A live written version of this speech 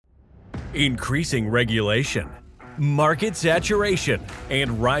Increasing regulation, market saturation,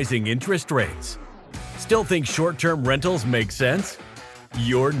 and rising interest rates. Still think short-term rentals make sense?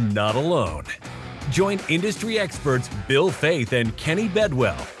 You're not alone. Join industry experts Bill Faith and Kenny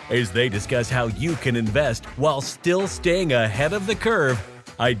Bedwell as they discuss how you can invest while still staying ahead of the curve,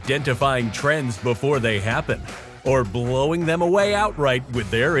 identifying trends before they happen, or blowing them away outright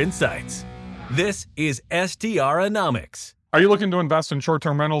with their insights. This is STRonomics. Are you looking to invest in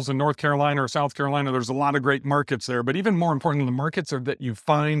short-term rentals in North Carolina or South Carolina? There's a lot of great markets there, but even more important, the markets are that you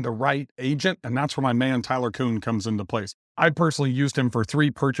find the right agent, and that's where my man Tyler Kuhn comes into place. I personally used him for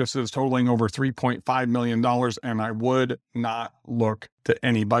 3 purchases totaling over $3.5 million, and I would not look to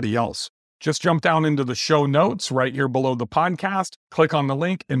anybody else. Just jump down into the show notes right here below the podcast, click on the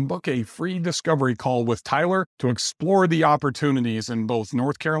link, and book a free discovery call with Tyler to explore the opportunities in both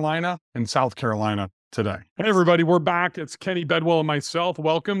North Carolina and South Carolina today. Hey everybody, we're back. It's Kenny Bedwell and myself.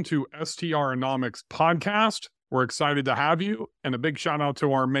 Welcome to STRonomics podcast. We're excited to have you, and a big shout out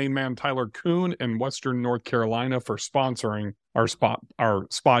to our main man Tyler Kuhn in Western North Carolina for sponsoring our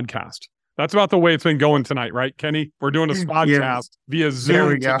spodcast. That's about the way it's been going tonight, right, Kenny? We're doing a spodcast via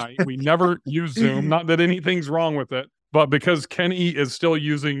Zoom tonight. We never use Zoom. Not that anything's wrong with it, but because Kenny is still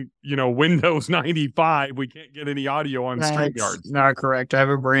using, Windows 95, we can't get any audio on StreamYard. Not correct. I have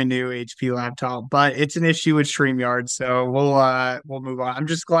a brand new HP laptop, but it's an issue with StreamYard, so we'll move on. I'm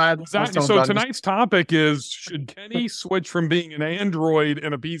just glad. So tonight's topic is: should Kenny switch from being an Android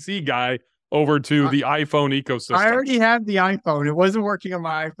and a PC guy over to the iPhone ecosystem? I already have the iPhone. It wasn't working on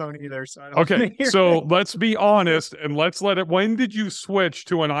my iPhone either. So let's be honest and let's let it. When did you switch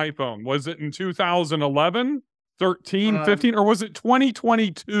to an iPhone? Was it in 2011? 13, 15, or was it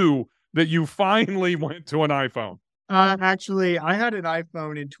 2022 that you finally went to an iPhone? Actually, I had an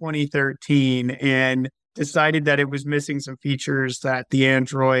iPhone in 2013 and decided that it was missing some features that the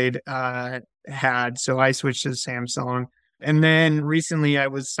Android had. So I switched to Samsung. And then recently I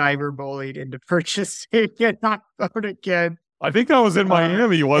was cyberbullied into purchasing an iPhone again. I think that was in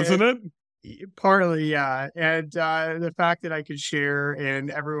Miami, wasn't it? Partly, yeah. And the fact that I could share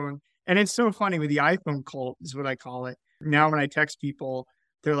and everyone... And it's so funny with the iPhone cult is what I call it. Now when I text people,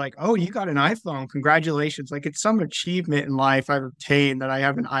 they're like, oh, you got an iPhone. Congratulations. Like it's some achievement in life I've obtained that I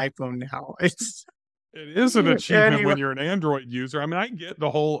have an iPhone now. It is an achievement when you're an Android user. I mean, I get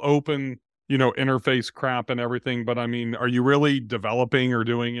the whole open, interface crap and everything, but I mean, are you really developing or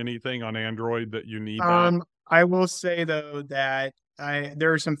doing anything on Android that you need that? I will say though that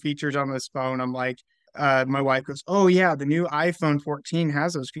there are some features on this phone. I'm like, my wife goes, oh yeah, the new iPhone 14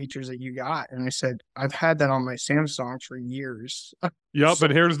 has those features that you got. And I said, I've had that on my Samsung for years. Yep,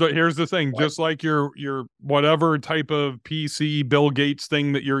 but here's the thing. Just like your whatever type of PC Bill Gates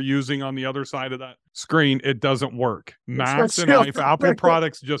thing that you're using on the other side of that screen, it doesn't work. Macs and Apple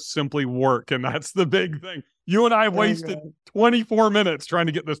products just simply work, and that's the big thing. You and I wasted 24 minutes trying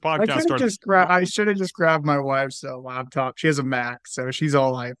to get this podcast started. I should have just grabbed my wife's laptop. She has a Mac, so she's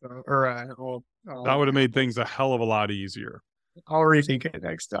all iPhone or that would have made things a hell of a lot easier. I'll rethink it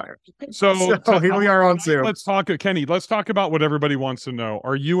next time. So here we are on Zoom. Let's talk, Kenny. Let's talk about what everybody wants to know.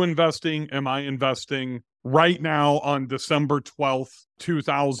 Are you investing? Am I investing right now on December 12th,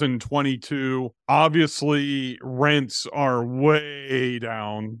 2022? Obviously, rents are way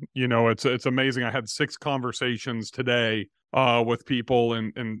down. It's amazing. I had 6 conversations today with people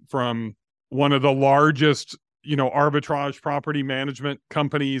and from one of the largest arbitrage property management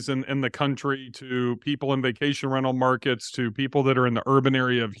companies in the country to people in vacation rental markets to people that are in the urban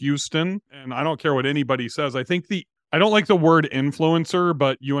area of Houston. And I don't care what anybody says. I don't like the word influencer,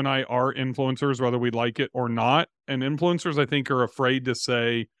 but you and I are influencers, whether we like it or not. And influencers, I think, are afraid to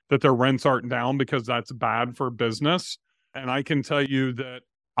say that their rents aren't down because that's bad for business. And I can tell you that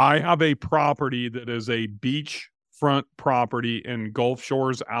I have a property that is a beachfront property in Gulf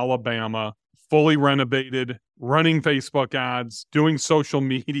Shores, Alabama, fully renovated, running Facebook ads, doing social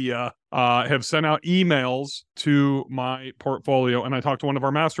media, have sent out emails to my portfolio. And I talked to one of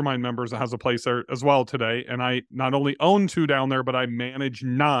our mastermind members that has a place there as well today. And I not only own 2 down there, but I manage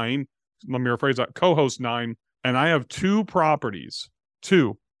 9. Let me rephrase that, co-host 9. And I have 2 properties,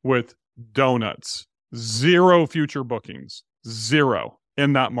 2 with donuts, 0 future bookings, 0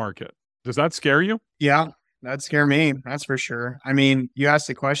 in that market. Does that scare you? Yeah. That'd scare me. That's for sure. I mean, you asked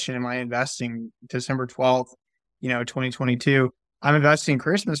the question, am I investing December 12th, 2022? I'm investing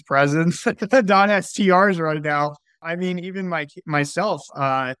Christmas presents, not STRs right now. I mean, even myself,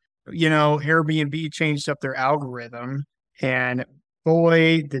 Airbnb changed up their algorithm and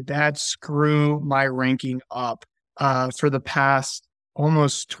boy, did that screw my ranking up for the past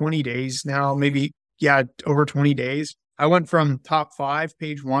almost 20 days now, maybe, over 20 days. I went from top 5,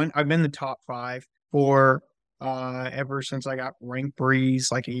 page 1. I've been the top 5 for ever since I got Rank Breeze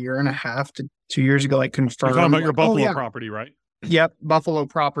like a year and a half to 2 years ago, like You're confirmed. talking about your like, Buffalo property, right? Yep, Buffalo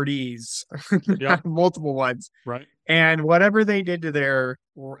Properties. Yep. Multiple ones. Right. And whatever they did to their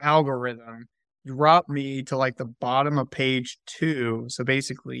algorithm dropped me to like the bottom of page 2. So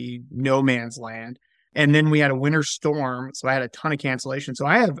basically no man's land. And then we had a winter storm. So I had a ton of cancellations. So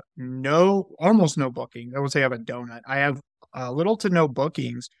I have almost no bookings. I would say I have a donut. I have little to no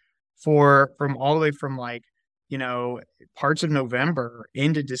bookings from all the way from like, parts of November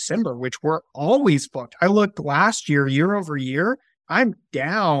into December, which were always booked. I looked last year over year, I'm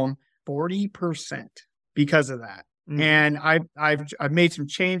down 40% because of that. Mm-hmm. And I've made some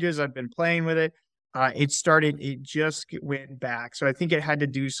changes. I've been playing with it. It just went back. So I think it had to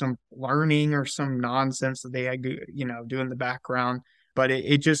do some learning or some nonsense that they had to, do in the background. But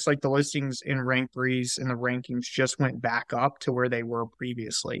it just like the listings in Rank Breeze and the rankings just went back up to where they were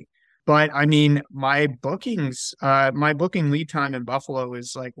previously. But I mean, my booking lead time in Buffalo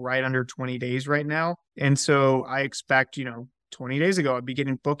is like right under 20 days right now. And so I expect, 20 days ago, I'd be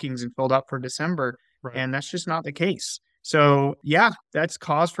getting bookings and filled up for December. Right. And that's just not the case. So yeah, that's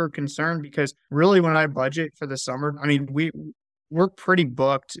cause for concern because really when I budget for the summer, I mean, we're pretty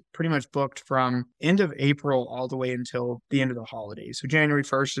much booked from end of April all the way until the end of the holidays. So January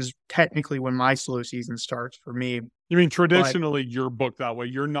 1st is technically when my slow season starts for me. You mean traditionally you're booked that way?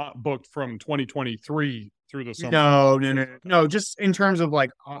 You're not booked from 2023 through the summer? No. Just in terms of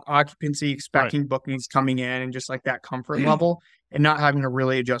like occupancy, expecting bookings coming in and just like that comfort level and not having to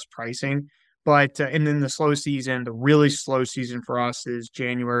really adjust pricing. But, and then the really slow season for us is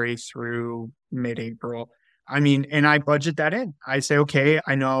January through mid-April. I mean, and I budget that in. I say, okay,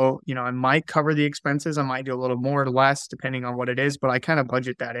 I know, I might cover the expenses. I might do a little more or less depending on what it is, but I kind of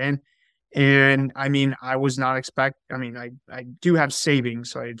budget that in. And I mean, I do have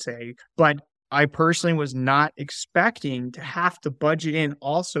savings, so I'd say, but I personally was not expecting to have to budget in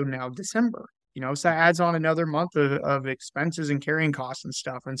also now December, so that adds on another month of expenses and carrying costs and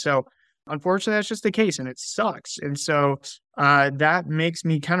stuff. And so unfortunately, that's just the case and it sucks. And so that makes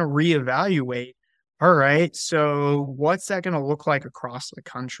me kind of reevaluate. All right, so what's that going to look like across the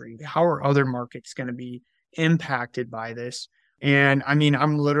country? How are other markets going to be impacted by this? And I mean,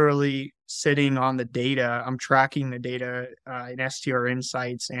 I'm literally sitting on the data. I'm tracking the data in STR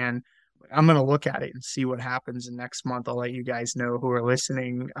Insights, and I'm going to look at it and see what happens in next month. I'll let you guys know who are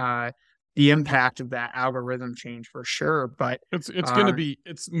listening the impact of that algorithm change for sure. But it's going to be,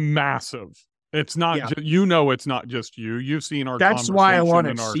 it's massive. It's not, it's not just you. You've seen our That's why I want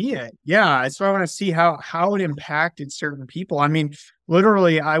to see it. Yeah. That's why I want to see how it impacted certain people. I mean,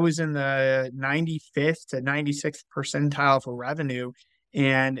 literally, I was in the 95th to 96th percentile for revenue.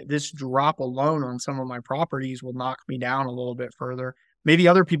 And this drop alone on some of my properties will knock me down a little bit further. Maybe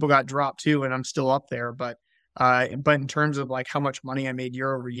other people got dropped too, and I'm still up there. But in terms of like how much money I made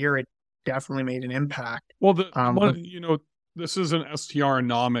year over year, it definitely made an impact. Well, this is an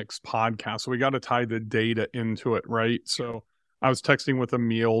STRonomics podcast, so we got to tie the data into it, right? So I was texting with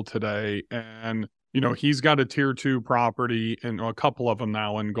Emil today, and he's got a tier 2 property and a couple of them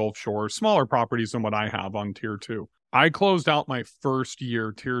now in Gulf Shores, smaller properties than what I have on tier 2. I closed out my first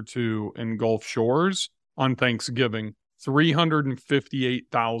year tier 2 in Gulf Shores on Thanksgiving,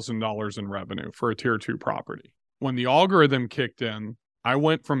 $358,000 in revenue for a tier 2 property. When the algorithm kicked in, I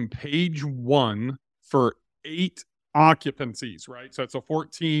went from page 1 for 8 occupancies, right? So it's a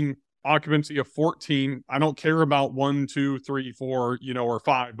 14 occupancy of 14. I don't care about 1, 2, 3, 4, or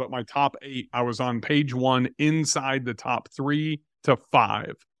 5, but my top 8, I was on page 1 inside the top 3 to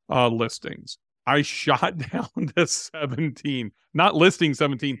 5 listings. I shot down to 17, not listing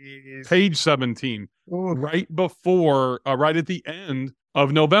 17, page 17, right at the end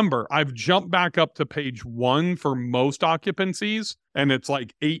of November. I've jumped back up to page 1 for most occupancies, and it's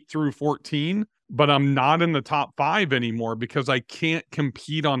like 8 through 14, but I'm not in the top 5 anymore because I can't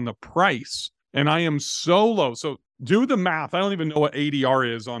compete on the price. And I am so low. So do the math. I don't even know what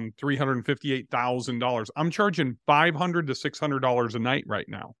ADR is on $358,000. I'm charging $500 to $600 a night right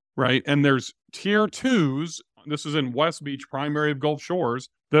now, right? And there's tier 2s, this is in West Beach, primary of Gulf Shores,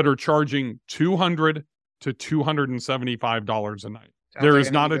 that are charging $200 to $275 a night. There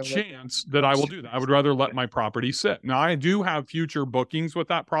is not a chance that I will do that. I would rather let my property sit. Now, I do have future bookings with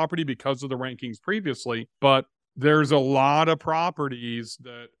that property because of the rankings previously, but there's a lot of properties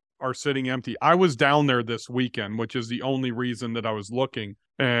that are sitting empty. I was down there this weekend, which is the only reason that I was looking,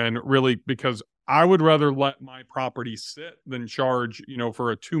 and really because I would rather let my property sit than charge,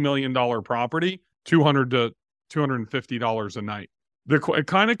 for a $2 million property, $200 to $250 a night. It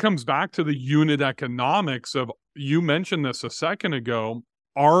kind of comes back to the unit economics of you mentioned this a second ago.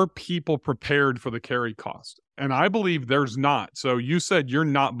 Are people prepared for the carry cost? And I believe there's not. So you said you're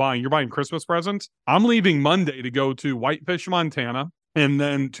not buying, you're buying Christmas presents. I'm leaving Monday to go to Whitefish, Montana. And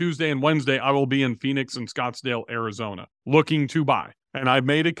then Tuesday and Wednesday, I will be in Phoenix and Scottsdale, Arizona, looking to buy. And I've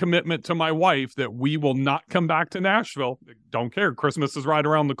made a commitment to my wife that we will not come back to Nashville. Don't care. Christmas is right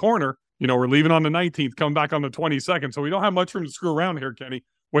around the corner. You know, we're leaving on the 19th, coming back on the 22nd. So we don't have much room to screw around here, Kenny,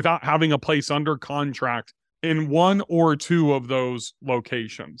 without having a place under contract in one or two of those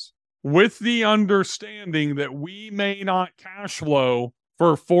locations, with the understanding that we may not cash flow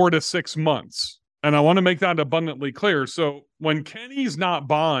for 4 to 6 months. And I want to make that abundantly clear. So when Kenny's not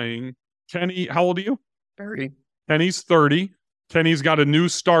buying, Kenny, how old are you? 30. Kenny's 30. Kenny's got a new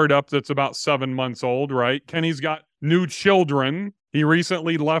startup that's about 7 months old, right? Kenny's got new children. He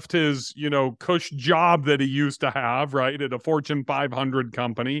recently left his, cush job that he used to have, right, at a Fortune 500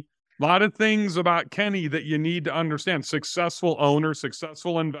 company. A lot of things about Kenny that you need to understand. Successful owner,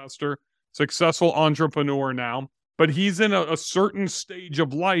 successful investor, successful entrepreneur now. But he's in a certain stage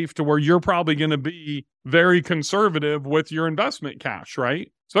of life to where you're probably going to be very conservative with your investment cash,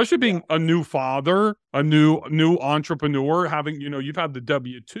 right? Especially being a new father, a new entrepreneur, having, you've had the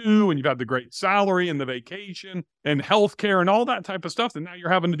W-2 and you've had the great salary and the vacation and healthcare and all that type of stuff that now you're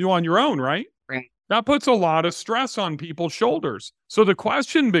having to do on your own, right? Right. That puts a lot of stress on people's shoulders. So the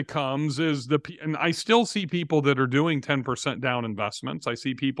question becomes and I still see people that are doing 10% down investments. I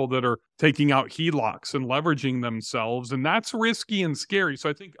see people that are taking out HELOCs and leveraging themselves, and that's risky and scary. So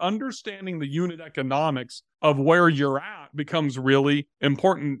I think understanding the unit economics of where you're at becomes really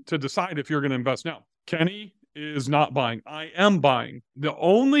important to decide if you're going to invest. Now, Kenny is not buying. I am buying. The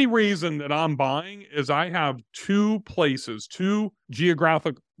only reason that I'm buying is I have two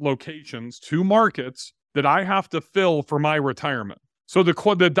geographic locations, two markets that I have to fill for my retirement. So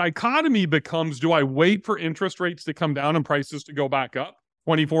the dichotomy becomes, do I wait for interest rates to come down and prices to go back up?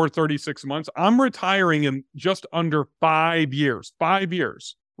 24, 36 months. I'm retiring in just under 5 years,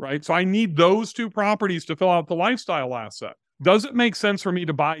 right? So I need those two properties to fill out the lifestyle asset. Does it make sense for me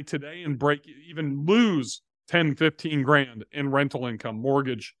to buy today and even lose 10, 15 grand in rental income,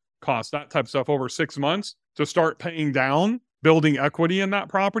 mortgage costs, that type of stuff over 6 months to start paying down, building equity in that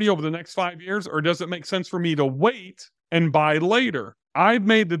property over the next 5 years? Or does it make sense for me to wait and buy later? I've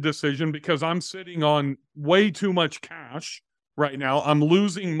made the decision because I'm sitting on way too much cash right now. I'm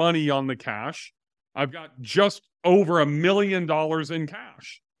losing money on the cash. I've got just over $1 million in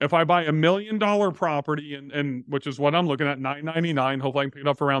cash. If I buy $1 million property, and which is what I'm looking at, $999, hopefully I can pick it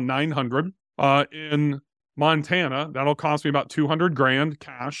up for around $900 in Montana, that'll cost me about $200 grand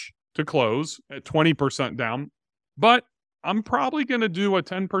cash to close at 20% down. But I'm probably going to do a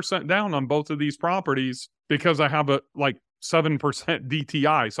 10% down on both of these properties because I have a 7%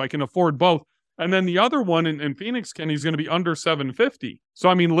 DTI, so I can afford both. And then the other one in Phoenix, Kenny's going to be under 750. So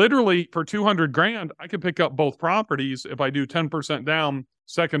I mean, literally for 200 grand, I could pick up both properties if I do 10% down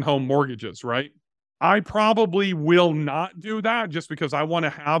second home mortgages, right? I probably will not do that just because I want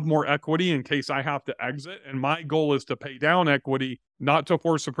to have more equity in case I have to exit. And my goal is to pay down equity, not to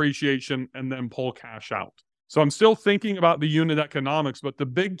force appreciation and then pull cash out. So I'm still thinking about the unit economics, but the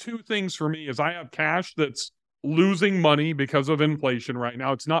big two things for me is I have cash that's losing money because of inflation right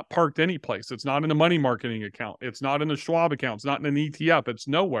now. It's not parked any place. It's not in a money marketing account. It's not in a Schwab account. It's not in an ETF. It's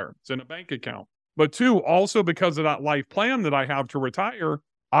nowhere. It's in a bank account. But two, also because of that life plan that I have to retire,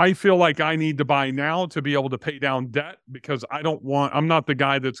 I feel like I need to buy now to be able to pay down debt because I'm not the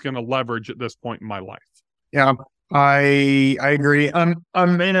guy that's going to leverage at this point in my life. Yeah, I agree. I'm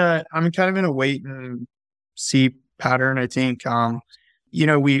kind of in a wait and see pattern. I think,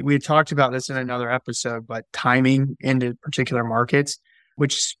 we had talked about this in another episode, but timing into particular markets,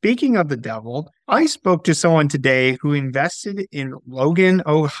 which, speaking of the devil, I spoke to someone today who invested in Logan,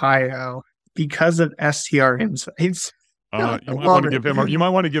 Ohio because of STR Insights. You might want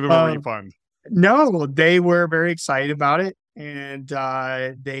to give him a refund. No, they were very excited about it. And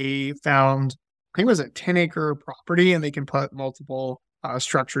they found, I think it was a 10-acre property, and they can put multiple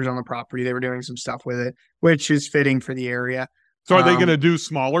structures on the property. They were doing some stuff with it, which is fitting for the area. So are they going to do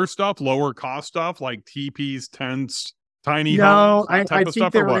smaller stuff, lower cost stuff like teepees, tents, tiny homes? No, I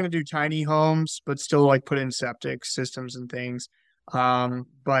think they were going to do tiny homes, but still put in septic systems and things. Yeah,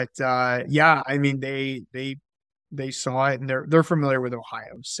 I mean, they saw it and they're familiar with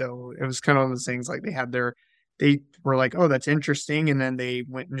Ohio. So it was kind of one of those things they were like, oh, that's interesting. And then they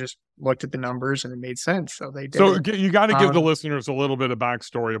went and just looked at the numbers and it made sense. So they did. So you got to give the listeners a little bit of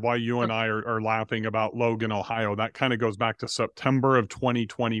backstory of why you and I are laughing about Logan, Ohio. That kind of goes back to September of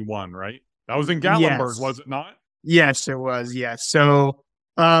 2021, right? That was in Gatlinburg, was it not? Yes, it was. Yes. So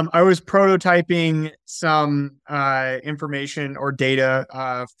I was prototyping some information or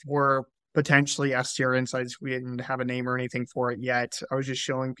data for potentially STR Insights. We didn't have a name or anything for it yet. I was just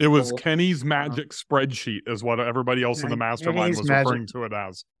showing It people. was Kenny's magic spreadsheet is what everybody else in the mastermind was referring to it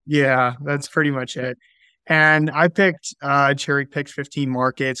as. Yeah, that's pretty much it. And I cherry picked 15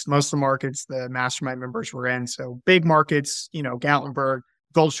 markets. Most of the markets the mastermind members were in. So big markets, Gatlinburg,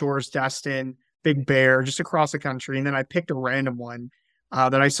 Gold Shores, Destin, Big Bear, just across the country. And then I picked a random one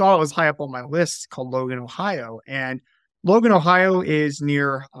that I saw was high up on my list called Logan, Ohio. And Logan, Ohio is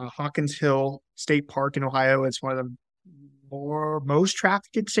near Hawkins Hill State Park in Ohio. It's one of the most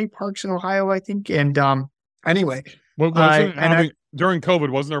trafficked state parks in Ohio, I think. And anyway. During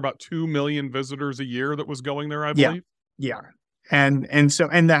COVID, wasn't there about 2 million visitors a year that was going there, I believe? Yeah. And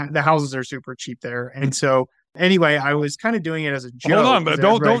the houses are super cheap there. And so anyway, I was kind of doing it as a joke. Hold on, but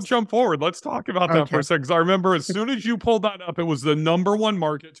don't jump forward. Let's talk about that for a second. Because I remember as soon as you pulled that up, it was the number one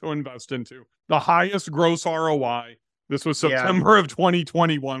market to invest into. The highest gross ROI. This was September of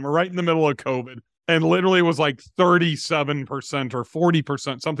 2021. We're right in the middle of COVID. And literally it was like 37% or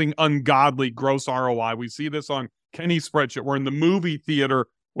 40%, something ungodly gross ROI. We see this on Kenny's spreadsheet. We're in the movie theater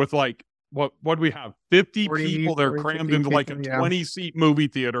with like, what do we have? 50 people. They're crammed into like a 20-seat movie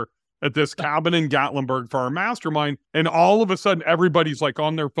theater at this cabin in Gatlinburg for our mastermind. And all of a sudden, everybody's like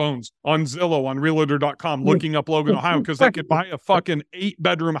on their phones, on Zillow, on Realtor.com, looking up Logan, Ohio, because they could buy a fucking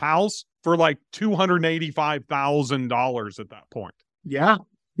 8-bedroom house for like $285,000 at that point. Yeah.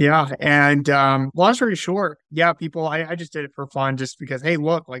 Yeah. And long story short, people, I just did it for fun just because, hey,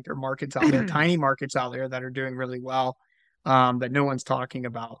 look, like there are markets out there, tiny markets out there that are doing really well that no one's talking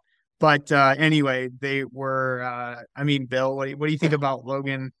about. But anyway, they were, Bill, what do you think about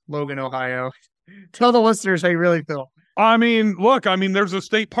Logan, Ohio? Tell the listeners how you really feel. There's a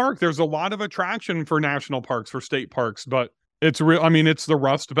state park. There's a lot of attraction for national parks, for state parks, but it's real. It's the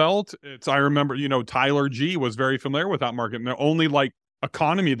Rust Belt. I remember, Tyler G was very familiar with that market. And the only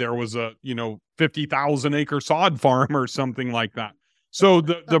economy there was a 50,000 acre sod farm or something like that. So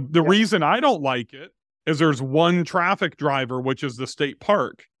the reason I don't like it is there's one traffic driver, which is the state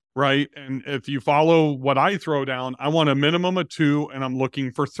park, right? And if you follow what I throw down, I want a minimum of 2 and I'm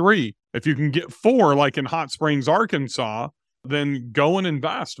looking for 3. If you can get 4, like in Hot Springs, Arkansas, then go and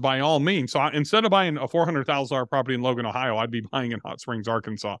invest by all means. So instead of buying a $400,000 property in Logan, Ohio, I'd be buying in Hot Springs,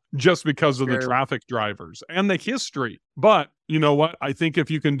 Arkansas, just because of the traffic drivers and the history. But you know what? I think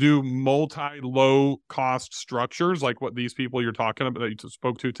if you can do multi-low cost structures like what these people you're talking about that you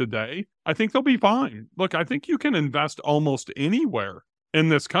spoke to today, I think they'll be fine. Look, I think you can invest almost anywhere in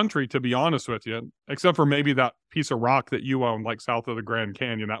this country, to be honest with you, except for maybe that piece of rock that you own, like south of the Grand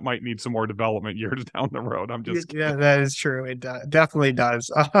Canyon. That might need some more development years down the road. I'm just kidding. Yeah, that is true. It definitely does.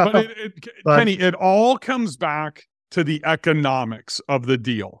 But Kenny, it all comes back to the economics of the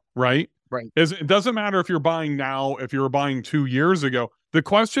deal, right? Right. It doesn't matter if you're buying now, if you were buying 2 years ago. The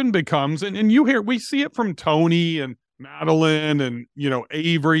question becomes, and we see it from Tony and Madeline and,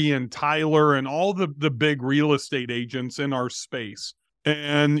 Avery and Tyler and all the big real estate agents in our space.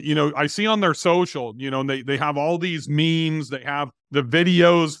 And, I see on their social, they have all these memes, they have the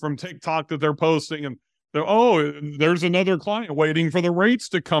videos from TikTok that they're posting, and there's another client waiting for the rates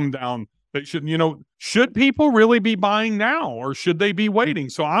to come down. They should people really be buying now or should they be waiting?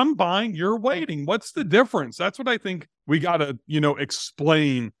 So I'm buying, you're waiting. What's the difference? That's what I think we got to,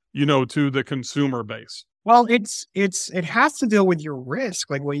 explain, to the consumer base. Well, it has to deal with your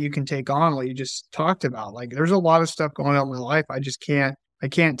risk, like what you can take on, like you just talked about. Like there's a lot of stuff going on in my life. I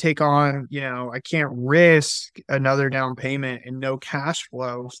can't take on, I can't risk another down payment and no cash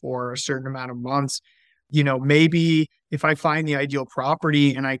flow for a certain amount of months. Maybe if I find the ideal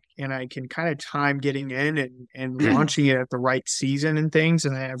property and I can kind of time getting in and launching it at the right season and things,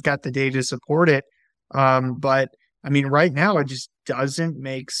 and I've got the data to support it. But right now it just doesn't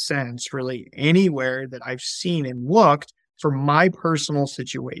make sense really anywhere that I've seen and looked for my personal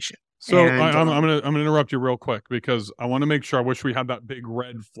situation. So I'm gonna interrupt you real quick because I want to make sure. I wish we had that big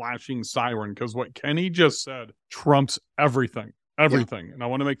red flashing siren because what Kenny just said trumps everything, and I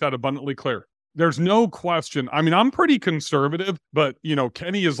want to make that abundantly clear. There's no question. I'm pretty conservative, but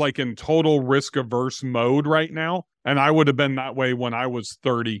Kenny is like in total risk averse mode right now. And I would have been that way when I was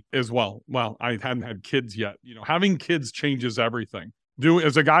 30 as well. Well, I hadn't had kids yet. Having kids changes everything.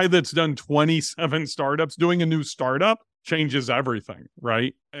 As a guy that's done 27 startups, doing a new startup changes everything,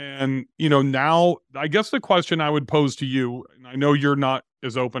 right? And, now I guess the question I would pose to you, and I know you're not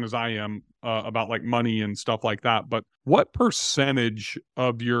as open as I am about like money and stuff like that, but what percentage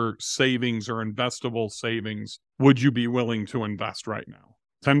of your savings or investable savings would you be willing to invest right now?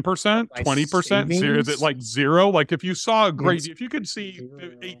 10%, My 20%? Zero? Is it savings? like zero? Like if you saw a great, It's if you could see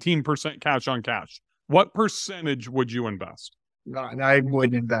zero. 18% cash on cash, what percentage would you invest? I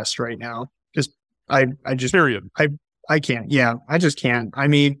wouldn't invest right now. Just I just Period. I can't. Yeah, I just can't. I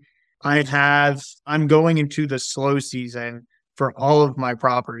mean, I'm going into the slow season for all of my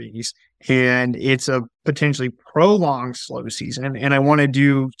properties, and it's a potentially prolonged slow season. And I want to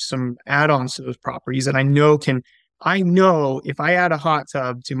do some add-ons to those properties that I know if I add a hot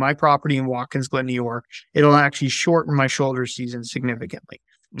tub to my property in Watkins Glen, New York, it'll actually shorten my shoulder season significantly.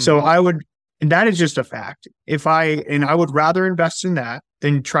 So and that is just a fact. I would rather invest in that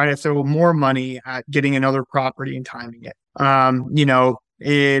than try to throw more money at getting another property and timing it.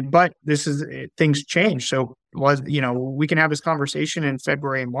 But things change. So we can have this conversation in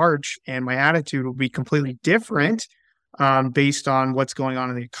February and March, and my attitude will be completely different based on what's going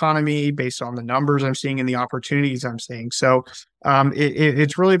on in the economy, based on the numbers I'm seeing and the opportunities I'm seeing. So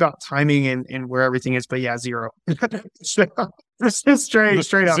it's really about timing and where everything is. But yeah, zero. It's just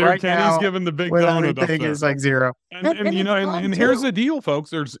straight up right Kenny's now. giving the big Where donut up everything there. is like zero. And here's the deal,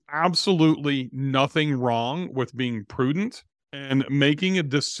 folks. There's absolutely nothing wrong with being prudent and making a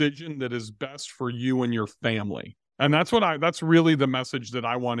decision that is best for you and your family. And that's really the message that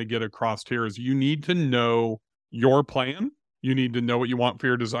I want to get across here is you need to know your plan. You need to know what you want for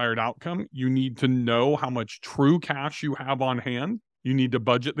your desired outcome. You need to know how much true cash you have on hand. You need to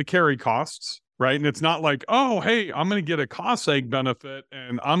budget the carry costs, right? And it's not like, oh, hey, I'm going to get a cost seg benefit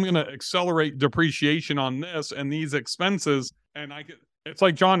and I'm going to accelerate depreciation on this and these expenses. And it's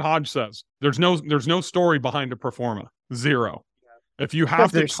like John Hodge says, there's no story behind a pro forma. Zero. If you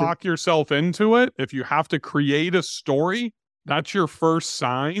have to talk yourself into it, if you have to create a story, that's your first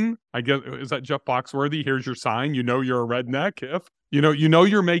sign. I guess, is that Jeff Foxworthy? Here's your sign. You know you're a redneck if you know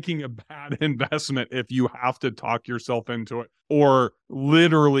you're making a bad investment if you have to talk yourself into it or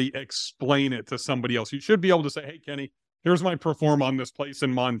literally explain it to somebody else. You should be able to say, "Hey, Kenny, here's my pro forma on this place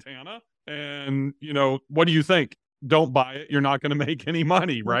in Montana, and what do you think? Don't buy it. You're not going to make any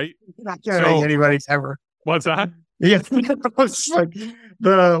money, right?" You're not going to make anybody's ever. What's that? Yeah, it was like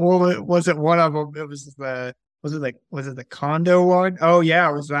was it one of them? It was was it the condo one? Oh yeah,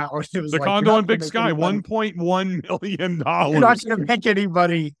 it was that one. It was the condo in Big Sky, $1.1 million. You're not going to make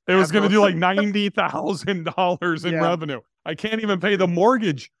anybody. It was going to do like $90,000 in revenue. I can't even pay the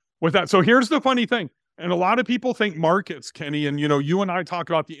mortgage with that. So here's the funny thing. And a lot of people think markets, Kenny, and you and I talk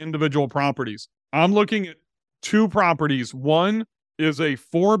about the individual properties. I'm looking at two properties. One is a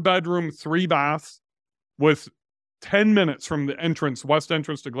 4-bedroom, 3-bath with 10 minutes from the west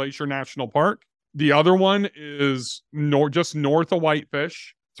entrance to Glacier National Park. The other one is just north of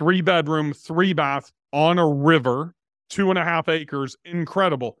Whitefish, 3-bedroom, 3-bath on a river, 2.5 acres.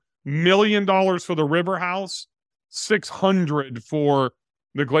 Incredible. $1 million for the river house, $600 for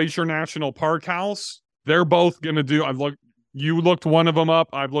the Glacier National Park house. They're both going to do, you looked one of them up.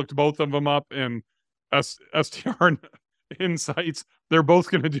 I've looked both of them up in STR Insights. They're both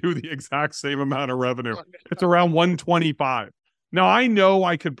going to do the exact same amount of revenue. It's around 125. Now I know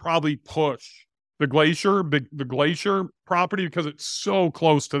I could probably push the Glacier property because it's so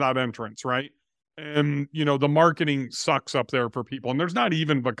close to that entrance, right? And the marketing sucks up there for people, and there's not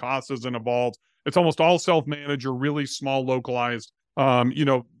even Vicasas involved. It's almost all self-managed or really small, localized.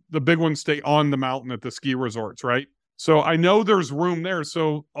 The big ones stay on the mountain at the ski resorts, right? So I know there's room there.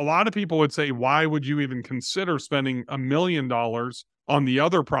 So a lot of people would say, why would you even consider spending $1 million on the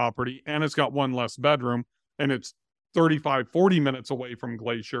other property? And it's got one less bedroom and it's 35, 40 minutes away from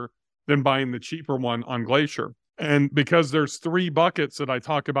Glacier than buying the cheaper one on Glacier. And because there's 3 buckets that I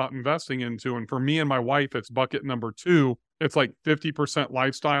talk about investing into. And for me and my wife, it's bucket number 2. It's like 50%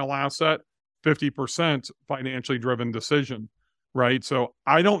 lifestyle asset, 50% financially driven decision. Right. So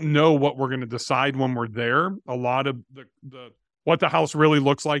I don't know what we're going to decide when we're there. A lot of what the house really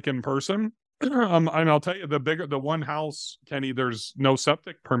looks like in person. And I'll tell you the one house, Kenny, there's no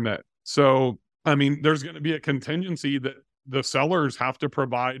septic permit. So, I mean, there's going to be a contingency that the sellers have to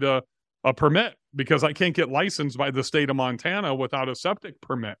provide a permit because I can't get licensed by the state of Montana without a septic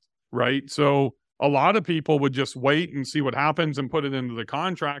permit. Right. So a lot of people would just wait and see what happens and put it into the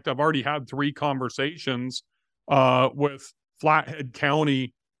contract. I've already had 3 conversations with Flathead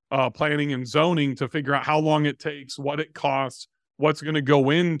County planning and zoning to figure out how long it takes, what it costs, what's going to go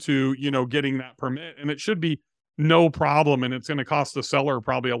into, getting that permit. And it should be no problem. And it's going to cost the seller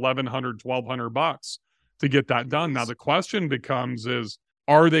probably $1,100, $1,200 to get that done. Now, the question becomes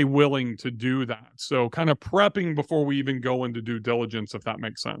are they willing to do that? So kind of prepping before we even go into due diligence, if that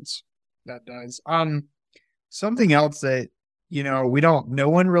makes sense. That does. Something else that, no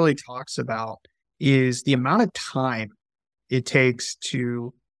one really talks about is the amount of time it takes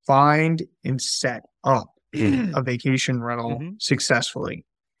to find and set up a vacation rental successfully.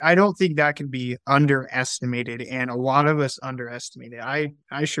 I don't think that can be underestimated, and a lot of us underestimate it. I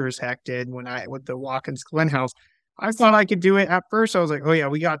sure as heck did with the Watkins Glen house. I thought I could do it at first. I was like, oh yeah,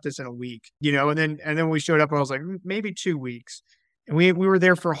 we got this in a week, and then we showed up and I was like, maybe 2 weeks. And we were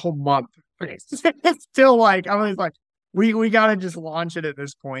there for a whole month. It's still like, I was like, we got to just launch it at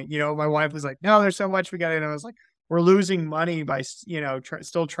this point. My wife was like, no, there's so much we got to, and I was like, we're losing money by,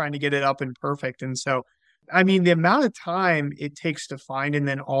 still trying to get it up and perfect. And so, I mean, the amount of time it takes to find and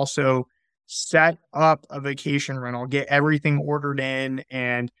then also set up a vacation rental, get everything ordered in,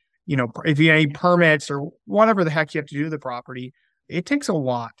 and, if you need permits or whatever the heck you have to do to the property, it takes a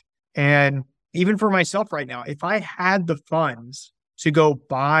lot. And even for myself right now, if I had the funds to go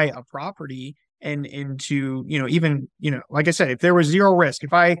buy a property and to, even, like I said, if there was zero risk,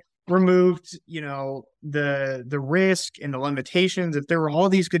 if I removed, the risk and the limitations, if there were all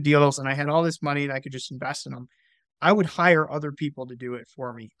these good deals and I had all this money and I could just invest in them, I would hire other people to do it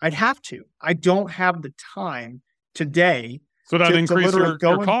for me. I'd have to. I don't have the time today. So that increases your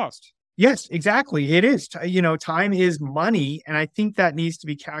cost. Yes, exactly. It is. Time is money. And I think that needs to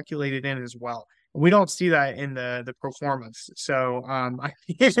be calculated in as well. We don't see that in the performance. So I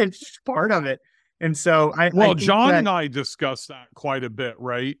think it's part of it. And so John and I discussed that quite a bit,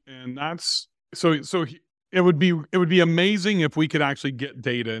 right? And that's so it would be amazing if we could actually get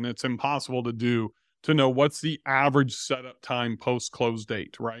data, and it's impossible to know what's the average setup time post close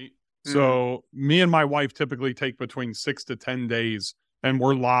date, right? So me and my wife typically take between 6 to 10 days, and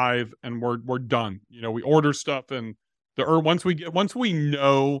we're live and we're done. We order stuff, and once we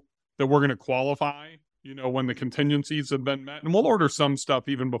know that we're going to qualify, when the contingencies have been met, and we'll order some stuff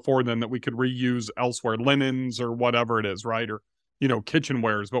even before then that we could reuse elsewhere, linens or whatever it is, right? Or,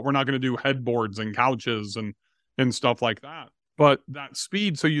 kitchenwares, but we're not going to do headboards and couches and stuff like that. But that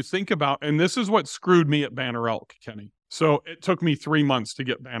speed, so you think about, and this is what screwed me at Banner Elk, Kenny. So it took me 3 months to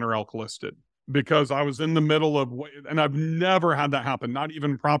get Banner Elk listed because I was in the middle of, and I've never had that happen, not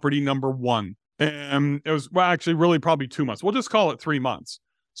even property number 1. And it was, actually really probably 2 months. We'll just call it 3 months.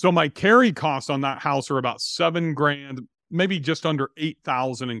 So my carry costs on that house are about $7,000, maybe just under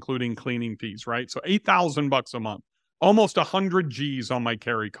 8,000, including cleaning fees, right? So $8,000 a month, almost 100 G's on my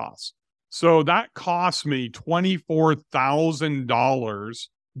carry costs. So that cost me $24,000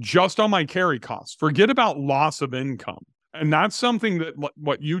 just on my carry costs. Forget about loss of income. And that's something that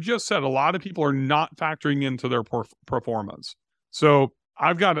what you just said, a lot of people are not factoring into their performance. So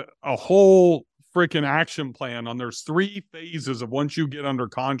I've got a whole freaking action plan on, there's 3 phases of once you get under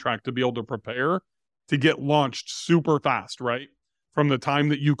contract to be able to prepare to get launched super fast, right? From the time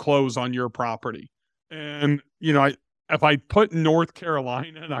that you close on your property. And, if I put North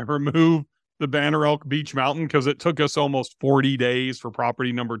Carolina and I remove the Banner Elk Beach Mountain, because it took us almost 40 days for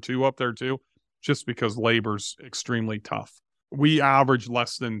property number 2 up there too, just because labor's extremely tough. We average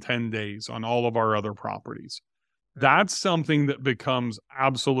less than 10 days on all of our other properties. That's something that becomes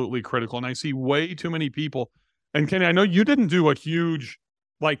absolutely critical. And I see way too many people. And Kenny, I know you didn't do a huge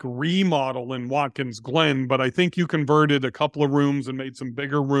remodel in Watkins Glen, but I think you converted a couple of rooms and made some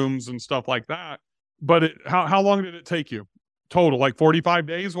bigger rooms and stuff like that. But how long did it take you total? 45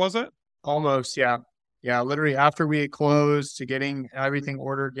 days, was it? Almost, yeah. Yeah, literally after we had closed to getting everything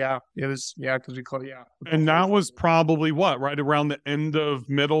ordered. Yeah, it was, because we closed, yeah. And that was probably right around the end of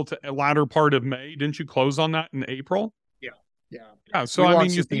middle to latter part of May. Didn't you close on that in April? Yeah. Yeah, so I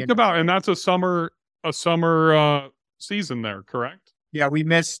mean, you think about, and that's a summer season there, correct? Yeah, we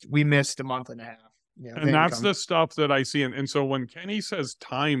missed a month and a half. Yeah, and that's the stuff that I see. And so when Kenny says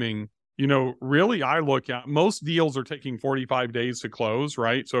timing, really I look at, most deals are taking 45 days to close,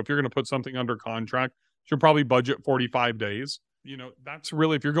 right? So if you're going to put something under contract, you'll probably budget 45 days. That's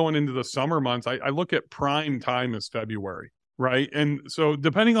really, if you're going into the summer months, I look at prime time as February, right? And so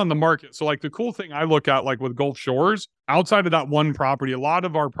depending on the market, so the cool thing I look at, with Gulf Shores, outside of that one property, a lot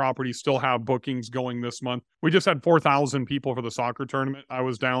of our properties still have bookings going this month. We just had 4,000 people for the soccer tournament I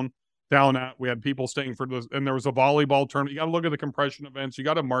was down at. We had people staying for this, and there was a volleyball tournament. You got to look at the compression events. You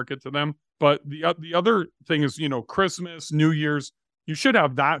got to market to them. But the other thing is, Christmas, New Year's, you should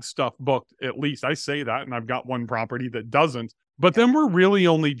have that stuff booked at least. I say that, and I've got one property that doesn't. But then we're really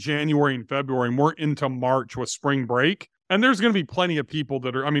only January and February, and we're into March with spring break. And there's going to be plenty of people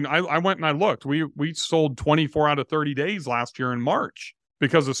that are, I went and I looked. We sold 24 out of 30 days last year in March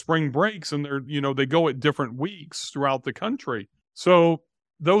because of spring breaks, and they go at different weeks throughout the country. So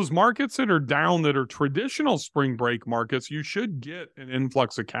those markets that are down, that are traditional spring break markets, you should get an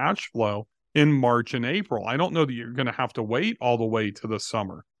influx of cash flow in March and April. I don't know that you're going to have to wait all the way to the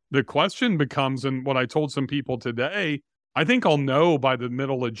summer. The question becomes, and what I told some people today, I think I'll know by the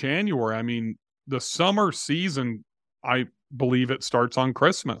middle of January. I mean, the summer season, I believe it starts on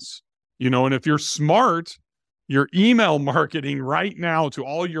Christmas, and if you're smart, your email marketing right now to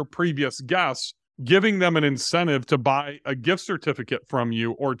all your previous guests, giving them an incentive to buy a gift certificate from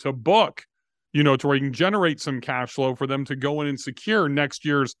you or to book, to where you can generate some cash flow for them to go in and secure next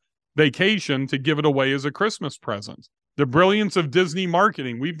year's vacation to give it away as a Christmas present. The brilliance of Disney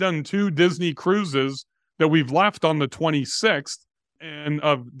marketing. We've done 2 Disney cruises that we've left on the 26th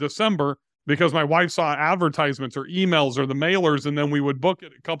of December because my wife saw advertisements or emails or the mailers, and then we would book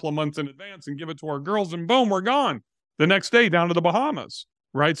it a couple of months in advance and give it to our girls, and boom, we're gone the next day down to the Bahamas,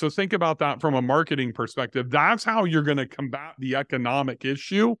 right? So think about that from a marketing perspective. That's how you're going to combat the economic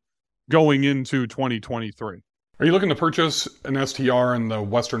issue going into 2023. Are you looking to purchase an STR in the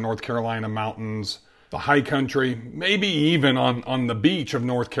Western North Carolina mountains, the high country, maybe even on the beach of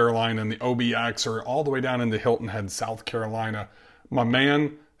North Carolina and the OBX, or all the way down into Hilton Head, South Carolina? My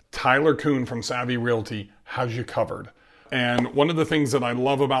man, Tyler Kuhn from Savvy Realty has you covered. And one of the things that I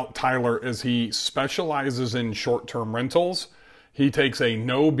love about Tyler is he specializes in short-term rentals. He takes a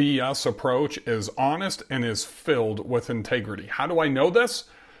no BS approach, is honest, and is filled with integrity. How do I know this?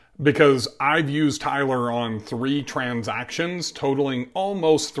 Because I've used Tyler on 3 transactions totaling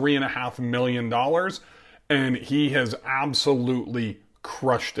almost $3.5 million, and he has absolutely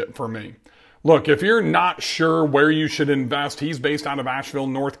crushed it for me. Look, if you're not sure where you should invest, he's based out of Asheville,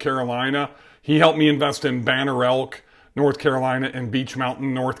 North Carolina. He helped me invest in Banner Elk, North Carolina, and Beech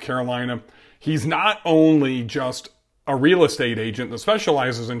Mountain, North Carolina. He's not only just a real estate agent that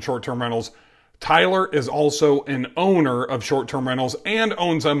specializes in short-term rentals. Tyler is also an owner of short-term rentals and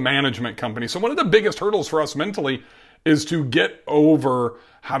owns a management company. So one of the biggest hurdles for us mentally is to get over,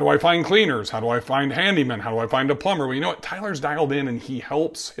 how do I find cleaners? How do I find handymen? How do I find a plumber? Well, you know what? Tyler's dialed in and he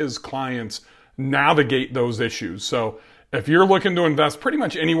helps his clients navigate those issues. So if you're looking to invest pretty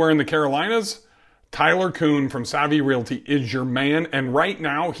much anywhere in the Carolinas, Tyler Kuhn from Savvy Realty is your man. And right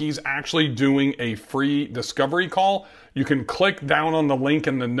now he's actually doing a free discovery call. You can click down on the link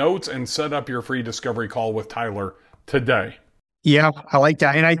in the notes and set up your free discovery call with Tyler today. Yeah, I like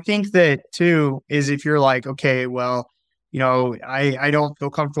that. And I think that too is if you're like, okay, well, I don't feel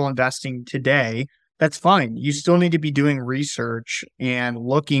comfortable investing today, that's fine. You still need to be doing research and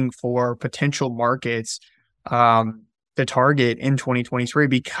looking for potential markets to target in 2023,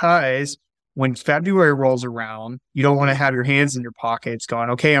 because when February rolls around, you don't want to have your hands in your pockets going,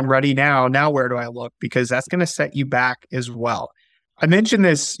 okay, I'm ready now. Now where do I look? Because that's going to set you back as well. I mentioned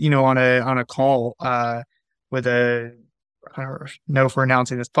this, on a call with I don't know if we're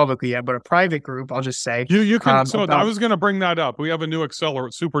announcing this publicly yet, but a private group, I'll just say. You can. I was going to bring that up. We have a new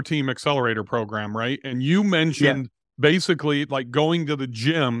super team accelerator program, right? And you mentioned basically like going to the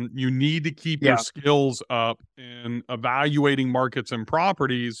gym, you need to keep your skills up in evaluating markets and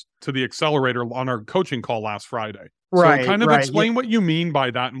properties to the accelerator on our coaching call last Friday. Right. So kind of explain what you mean by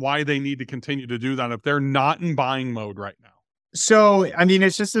that and why they need to continue to do that if they're not in buying mode right now. So, I mean,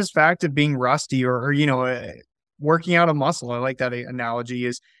 it's just this fact of being rusty or working out a muscle. I like that analogy.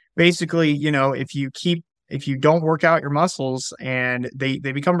 Is basically, if you don't work out your muscles and they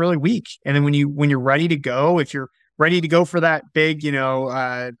become really weak. And then when you're ready to go, if you're ready to go for that big, I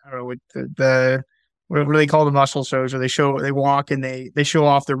don't know what what do they call the muscle shows, where they walk and they show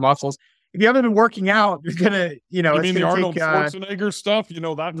off their muscles. If you haven't been working out, you're gonna, you mean the Arnold Schwarzenegger stuff,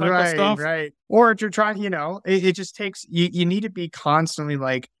 that type of stuff, right? Or if you're trying, it just takes you need to be constantly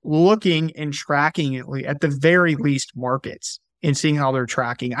like looking and tracking at the very least markets and seeing how they're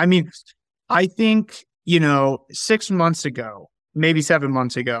tracking. I mean, I think 6 months ago, maybe 7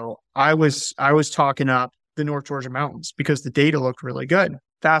 months ago, I was talking up the North Georgia mountains because the data looked really good.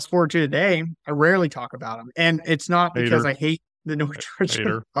 Fast forward to today, I rarely talk about them, and it's not because I hate the North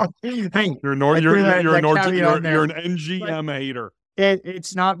Georgia. Hey, you're an NGM hater.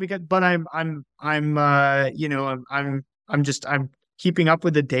 It's not because, but I'm keeping up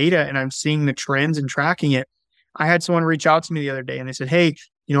with the data and I'm seeing the trends and tracking it. I had someone reach out to me the other day and they said, hey,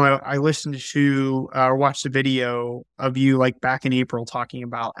 I listened to or watched a video of you like back in April talking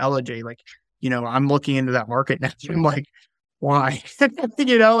about LJ. Like, I'm looking into that market now. I'm like, why?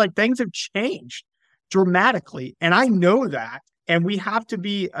 Like things have changed dramatically. And I know that. And we have to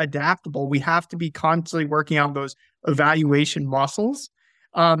be adaptable. We have to be constantly working on those evaluation muscles.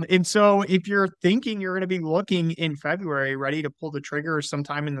 And so if you're thinking you're going to be looking in February, ready to pull the trigger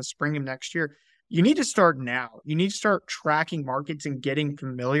sometime in the spring of next year, you need to start now. You need to start tracking markets and getting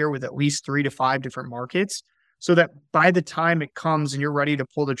familiar with at least 3 to 5 different markets so that by the time it comes and you're ready to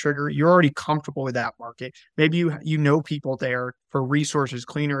pull the trigger, you're already comfortable with that market. Maybe you know people there for resources,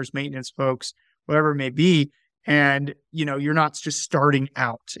 cleaners, maintenance folks, whatever it may be. And, you're not just starting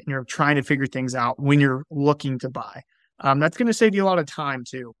out and you're trying to figure things out when you're looking to buy. That's going to save you a lot of time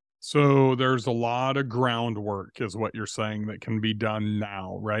too. So there's a lot of groundwork is what you're saying that can be done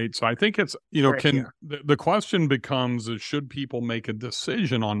now, right? So I think it's, Correct, yeah. the question becomes is should people make a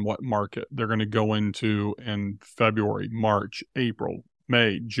decision on what market they're going to go into in February, March, April,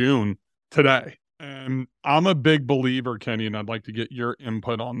 May, June, today? And I'm a big believer, Kenny, and I'd like to get your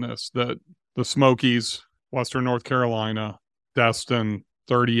input on this, that the Smokies, Western North Carolina, Destin,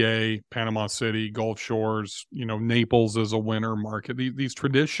 30A, Panama City, Gulf Shores, Naples is a winter market. These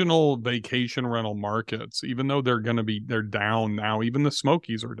traditional vacation rental markets, even though they're down now, even the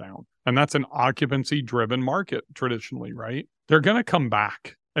Smokies are down. And that's an occupancy driven market traditionally, right? They're going to come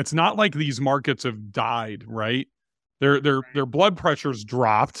back. It's not like these markets have died, right? Their blood pressure's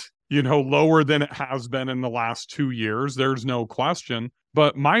dropped, lower than it has been in the last 2 years. There's no question.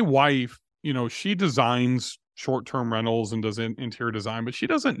 But my wife, she designs short-term rentals and does interior design, but she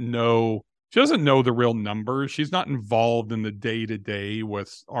doesn't know the real numbers. She's not involved in the day-to-day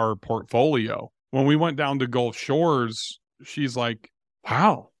with our portfolio. When we went down to Gulf Shores, she's like,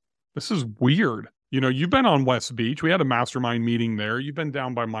 wow, this is weird. You've been on West Beach. We had a mastermind meeting there. You've been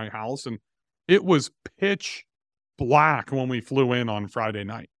down by my house, and it was pitch black when we flew in on Friday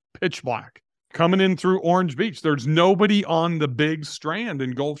night. Pitch black. Coming in through Orange Beach, there's nobody on the big strand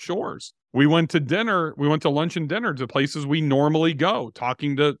in Gulf Shores. We went to lunch and dinner to places we normally go,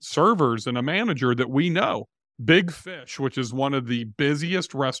 talking to servers and a manager that we know. Big Fish, which is one of the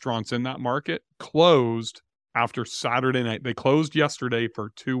busiest restaurants in that market, closed after Saturday night. They closed yesterday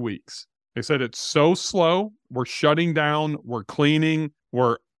for 2 weeks. They said it's so slow. We're shutting down. We're cleaning.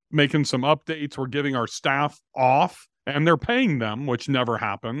 We're making some updates. We're giving our staff off. And they're paying them, which never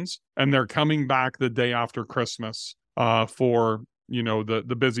happens. And they're coming back the day after Christmas for,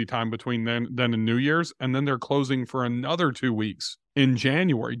 the busy time between then and New Year's. And then they're closing for another 2 weeks in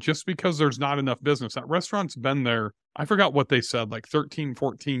January just because there's not enough business. That restaurant's been there, I forgot what they said, like 13,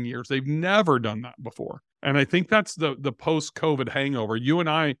 14 years. They've never done that before. And I think that's the post-COVID hangover. You and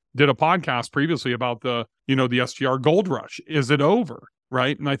I did a podcast previously about the STR gold rush. Is it over?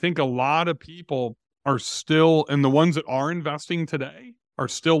 Right? And I think a lot of people are still, and the ones that are investing today are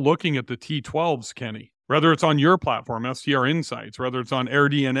still looking at the T12s, Kenny, whether it's on your platform, STR Insights, whether it's on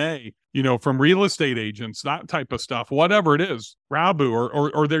AirDNA, from real estate agents, that type of stuff, whatever it is, Rabu,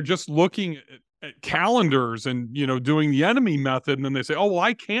 or they're just looking at calendars and, doing the enemy method. And then they say, oh, well,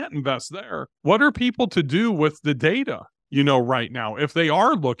 I can't invest there. What are people to do with the data, right now, if they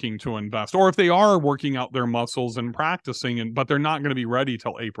are looking to invest, or if they are working out their muscles and practicing, but they're not going to be ready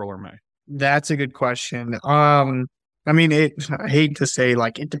till April or May? That's a good question. I hate to say,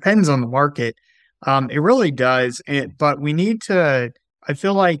 it depends on the market. It really does. But we need to, I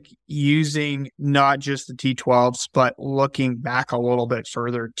feel like, using not just the T12s, but looking back a little bit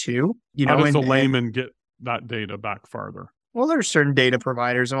further too. How does the layman get that data back farther? Well, there's certain data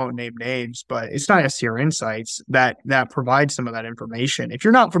providers, I won't name names, but it's not STR Insights that provide some of that information. If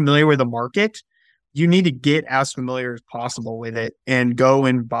you're not familiar with the market, you need to get as familiar as possible with it and go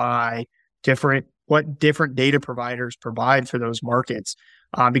and buy what different data providers provide for those markets,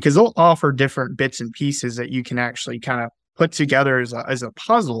 because they'll offer different bits and pieces that you can actually kind of put together as a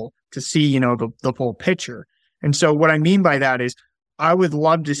puzzle to see, the full picture. And so what I mean by that is I would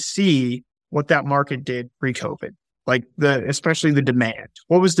love to see what that market did pre-COVID, especially the demand.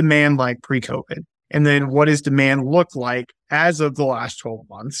 What was demand like pre-COVID? And then what does demand look like as of the last 12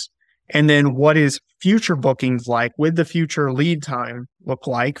 months? And then what is future bookings like with the future lead time look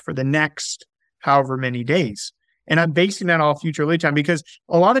like for the next however many days? And I'm basing that off future lead time because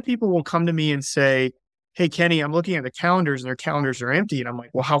a lot of people will come to me and say, hey, Kenny, I'm looking at the calendars and their calendars are empty. And I'm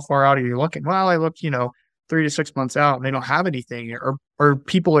like, well, how far out are you looking? Well, I look, 3 to 6 months out and they don't have anything. Or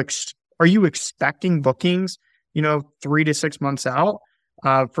people, are you expecting bookings, 3 to 6 months out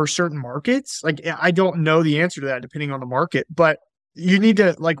for certain markets? I don't know the answer to that depending on the market, but you need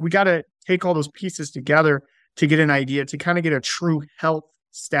to, we got to take all those pieces together to get an idea, to kind of get a true health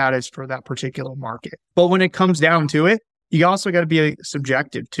status for that particular market. But when it comes down to it, you also got to be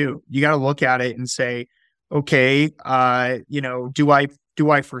subjective too. You got to look at it and say, okay, do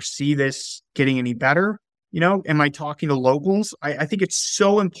I foresee this getting any better? Am I talking to locals? I think it's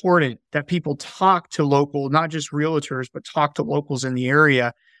so important that people talk to local, not just realtors, but talk to locals in the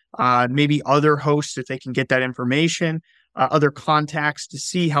area, maybe other hosts if they can get that information. Other contacts to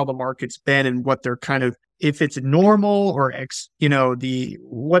see how the market's been and what they're kind of, if it's normal or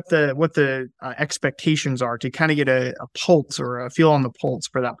what the expectations are, to kind of get a pulse or a feel on the pulse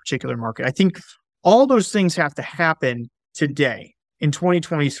for that particular market. I think all those things have to happen today in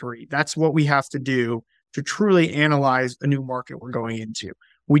 2023. That's what we have to do to truly analyze a new market we're going into.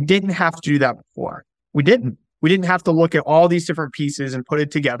 We didn't have to do that before. We didn't. We didn't have to look at all these different pieces and put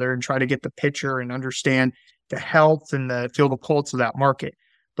it together and try to get the picture and understand the health and feel the pulse of that market.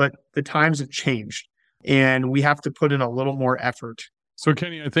 But the times have changed and we have to put in a little more effort. So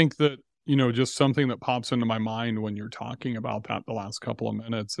Kenny, I think that, just something that pops into my mind when you're talking about that the last couple of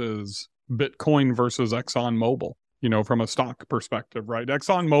minutes is Bitcoin versus ExxonMobil, from a stock perspective, right?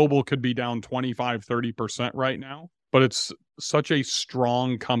 ExxonMobil could be down 25, 30% right now, but it's such a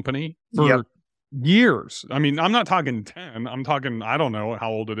strong company for years. I mean, I'm not talking 10, I'm talking, I don't know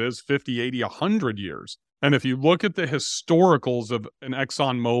how old it is, 50, 80, 100 years. And if you look at the historicals of an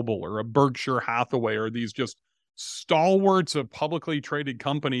ExxonMobil or a Berkshire Hathaway or these just stalwarts of publicly traded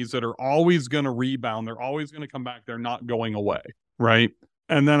companies that are always going to rebound, they're always going to come back, they're not going away, right?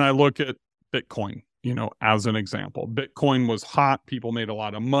 And then I look at Bitcoin, as an example. Bitcoin was hot. People made a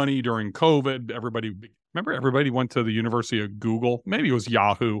lot of money during COVID. Everybody went to the University of Google, maybe it was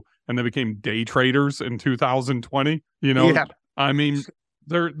Yahoo, and they became day traders in 2020. Yeah. I mean,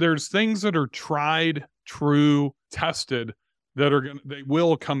 there's things that are tried, true, tested that they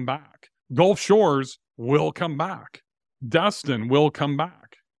will come back. Gulf Shores will come back. Destin will come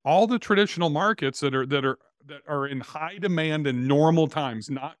back. All the traditional markets that are in high demand in normal times,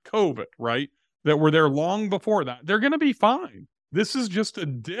 not COVID, right? That were there long before that, they're going to be fine. This is just a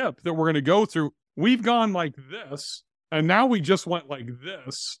dip that we're going to go through. We've gone like this, and now we just went like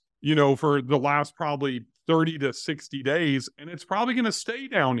this, for the last probably 30 to 60 days, and it's probably going to stay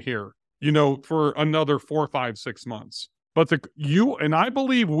down here, for another 4, 5, 6 months. But I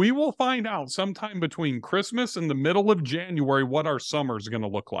believe we will find out sometime between Christmas and the middle of January what our summer is going to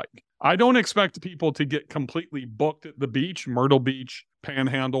look like. I don't expect people to get completely booked at the beach, Myrtle Beach,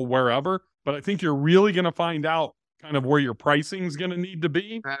 Panhandle, wherever, but I think you're really going to find out kind of where your pricing is going to need to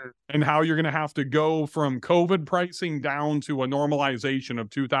be and how you're going to have to go from COVID pricing down to a normalization of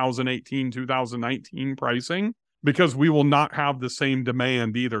 2018, 2019 pricing, because we will not have the same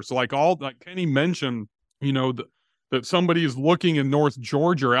demand either. So like Kenny mentioned, that somebody is looking in North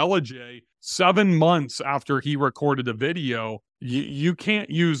Georgia or Ellijay 7 months after he recorded a video. You can't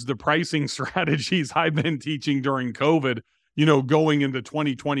use the pricing strategies I've been teaching during COVID, going into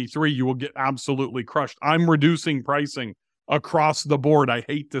 2023. You will get absolutely crushed. I'm reducing pricing across the board. I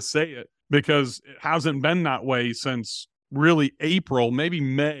hate to say it because it hasn't been that way since really April, maybe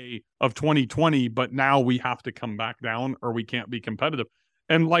May of 2020, but now we have to come back down or we can't be competitive.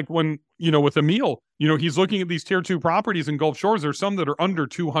 And like when, with Emil, he's looking at these tier 2 properties in Gulf Shores, there's some that are under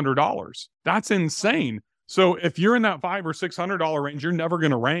 $200. That's insane. So if you're in that $500 or $600 range, you're never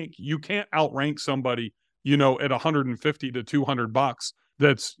going to rank. You can't outrank somebody, at $150 to $200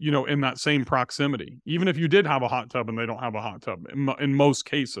 that's, in that same proximity, even if you did have a hot tub and they don't have a hot tub in most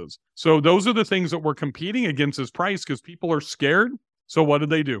cases. So those are the things that we're competing against is price because people are scared. So what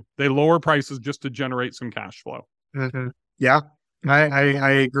do? They lower prices just to generate some cash flow. Mm-hmm. Yeah.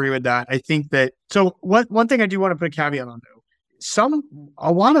 I agree with that. I think that, so one thing I do want to put a caveat on though,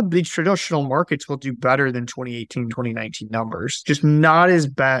 a lot of these traditional markets will do better than 2018, 2019 numbers, just not as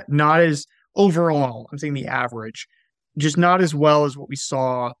bad, not as overall, I'm saying the average, just not as well as what we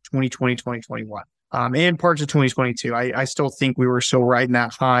saw 2020, 2021, and parts of 2022. I still think we were still riding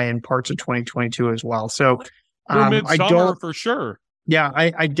that high in parts of 2022 as well. So I don't for sure. Yeah,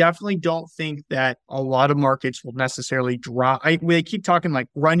 I definitely don't think that a lot of markets will necessarily drop. They keep talking like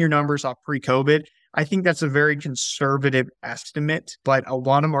run your numbers off pre-COVID. I think that's a very conservative estimate, but a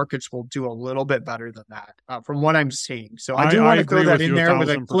lot of markets will do a little bit better than that from what I'm seeing. So I do want to throw that in there with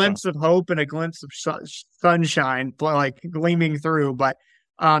a glimpse of hope and a glimpse of sunshine like gleaming through. But,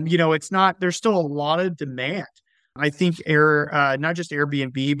 it's not, there's still a lot of demand. I think not just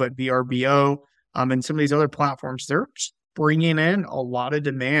Airbnb, but VRBO and some of these other platforms, they're bringing in a lot of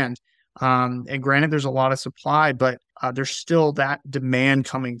demand. And granted, there's a lot of supply, but there's still that demand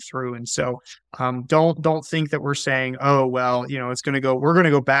coming through. And so don't think that we're saying, oh, well, we're going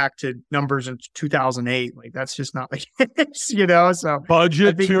to go back to numbers in 2008. Like that's just not the case, so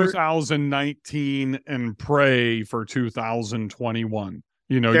budget 2019 and pray for 2021.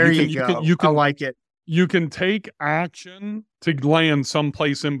 There you go. I like it. You can take action to land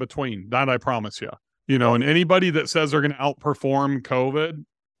someplace in between. That I promise you. And anybody that says they're going to outperform COVID,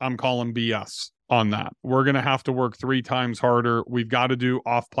 I'm calling BS on that. We're going to have to work 3 times harder. We've got to do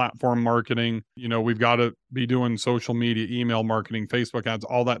off-platform marketing. We've got to be doing social media, email marketing, Facebook ads,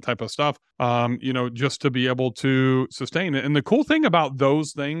 all that type of stuff, just to be able to sustain it. And the cool thing about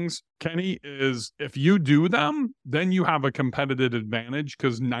those things, Kenny, is if you do them, then you have a competitive advantage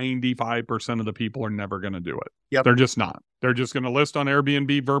because 95% of the people are never going to do it. Yep. They're just not. They're just going to list on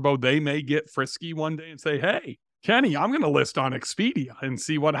Airbnb, Vrbo. They may get frisky one day and say, hey, Kenny, I'm going to list on Expedia and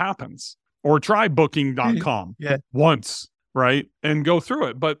see what happens. Or try booking.com once, right? And go through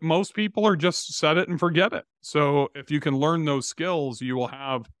it. But most people are just set it and forget it. So if you can learn those skills, you will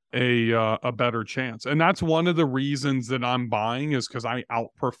have a better chance. And that's one of the reasons that I'm buying is because I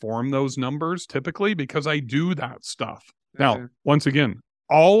outperform those numbers typically because I do that stuff. Now, once again,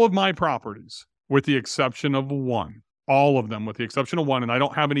 all of my properties, with the exception of one, all of them with the exception of one, and I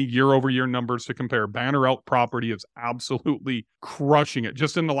don't have any year-over-year numbers to compare. Banner Elk property is absolutely crushing it.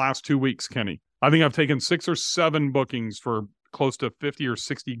 Just in the last 2 weeks, Kenny, I think I've taken 6 or 7 bookings for close to 50 or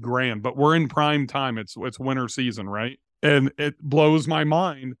 60 grand, but we're in prime time. It's winter season, right? And it blows my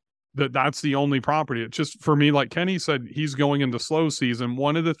mind that that's the only property. It's just, for me, like Kenny said, he's going into slow season.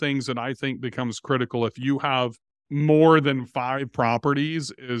 One of the things that I think becomes critical if you have more than 5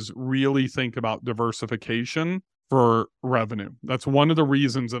 properties is really think about diversification for revenue. That's one of the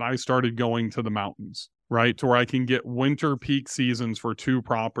reasons that I started going to the mountains, right? To where I can get winter peak seasons for 2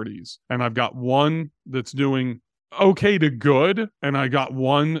 properties. And I've got one that's doing okay to good, and I got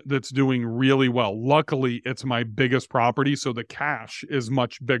one that's doing really well. Luckily, it's my biggest property, so the cash is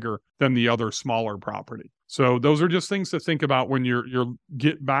much bigger than the other smaller property. So those are just things to think about when you're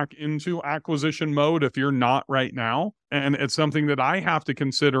get back into acquisition mode if you're not right now. And it's something that I have to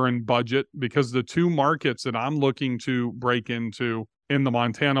consider in budget because the 2 markets that I'm looking to break into in the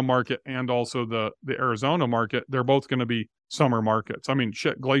Montana market and also the Arizona market, they're both going to be summer markets. I mean,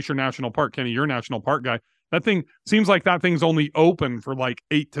 shit, Glacier National Park, Kenny, you're a national park guy. That thing seems like that thing's only open for like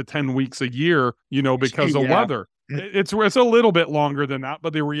 8 to 10 weeks a year, because of weather. It's a little bit longer than that,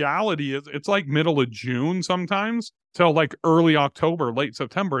 but the reality is it's like middle of June sometimes till like early October, late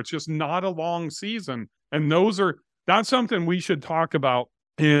September. It's just not a long season. And that's something we should talk about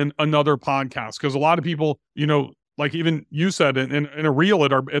in another podcast because a lot of people, like even you said in a reel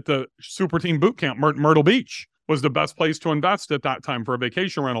at the Super Team Boot Camp, Myrtle Beach was the best place to invest at that time for a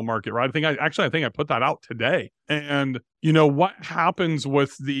vacation rental market, right? I think I put that out today. And what happens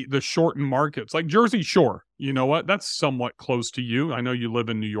with the shortened markets like Jersey Shore, that's somewhat close to you. I know you live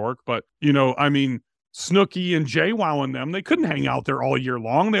in New York, but Snooki and JWoww and them, they couldn't hang out there all year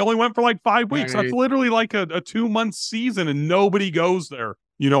long. They only went for like 5 weeks. Right. That's literally like a 2-month season and nobody goes there,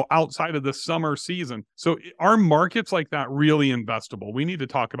 outside of the summer season. So are markets like that really investable? We need to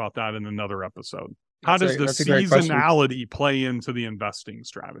talk about that in another episode. How does the seasonality play into the investing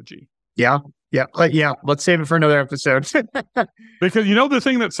strategy? Yeah. Let's save it for another episode. Because the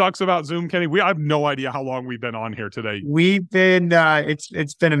thing that sucks about Zoom, Kenny, I have no idea how long we've been on here today. We've been,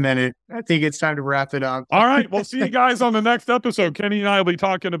 it's been a minute. I think it's time to wrap it up. All right. We'll see you guys on the next episode. Kenny and I will be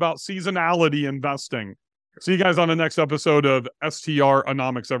talking about seasonality investing. See you guys on the next episode of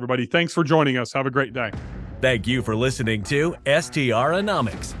STRonomics, everybody. Thanks for joining us. Have a great day. Thank you for listening to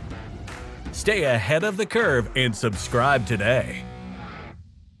STRonomics. Stay ahead of the curve and subscribe today.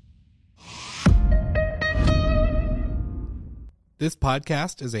 This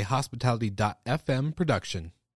podcast is a Hospitality.fm production.